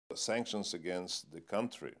Sanctions against the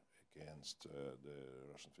country, against the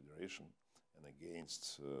Russian Federation, and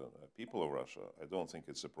against people of Russia, I don't think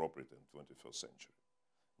it's appropriate in the 21st century.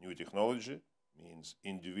 New technology means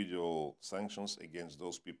individual sanctions against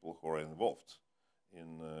those people who are involved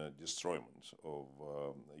in destroyment of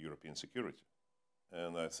European security.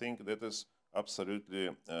 And I think that is absolutely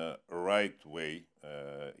right way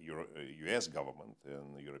US government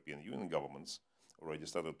and European Union governments already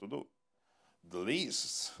started to do. The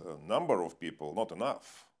least number of people, not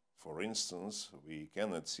enough. For instance, we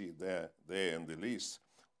cannot see there in the list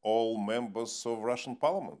all members of Russian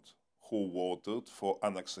parliament who voted for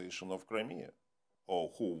annexation of Crimea,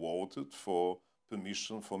 or who voted for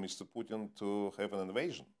permission for Mr. Putin to have an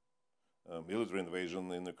invasion, a military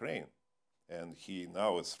invasion in Ukraine. And he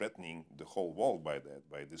now is threatening the whole world by that,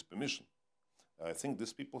 by this permission. I think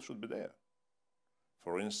these people should be there.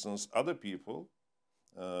 For instance, other people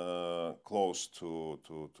close to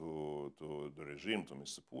the regime, to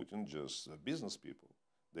Mr. Putin, just business people,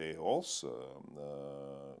 they also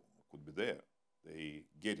could be there. They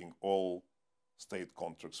getting all state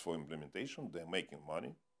contracts for implementation. They're making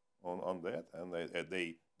money on that, and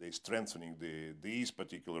they strengthening this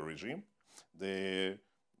particular regime. They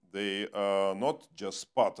are not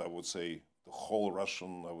just part, I would say, the whole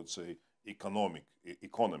Russian, I would say, economy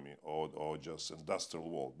or just industrial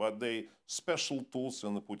world, but they special tools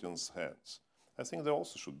in Putin's hands. I think they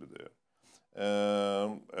also should be there,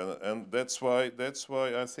 and that's why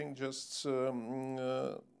I think just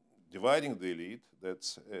dividing the elite,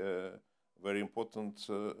 that's a very important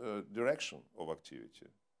direction of activity.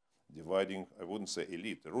 Dividing, I wouldn't say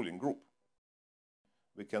elite, a ruling group.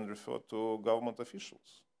 We can refer to government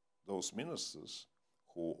officials, those ministers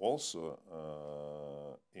who also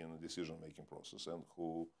in the decision-making process and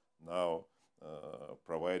who now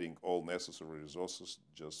providing all necessary resources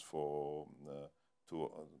just for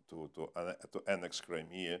to annex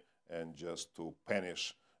Crimea and just to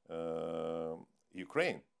punish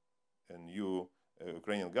Ukraine and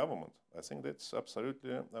Ukrainian government. I think that's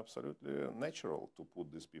absolutely natural to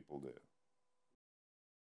put these people there.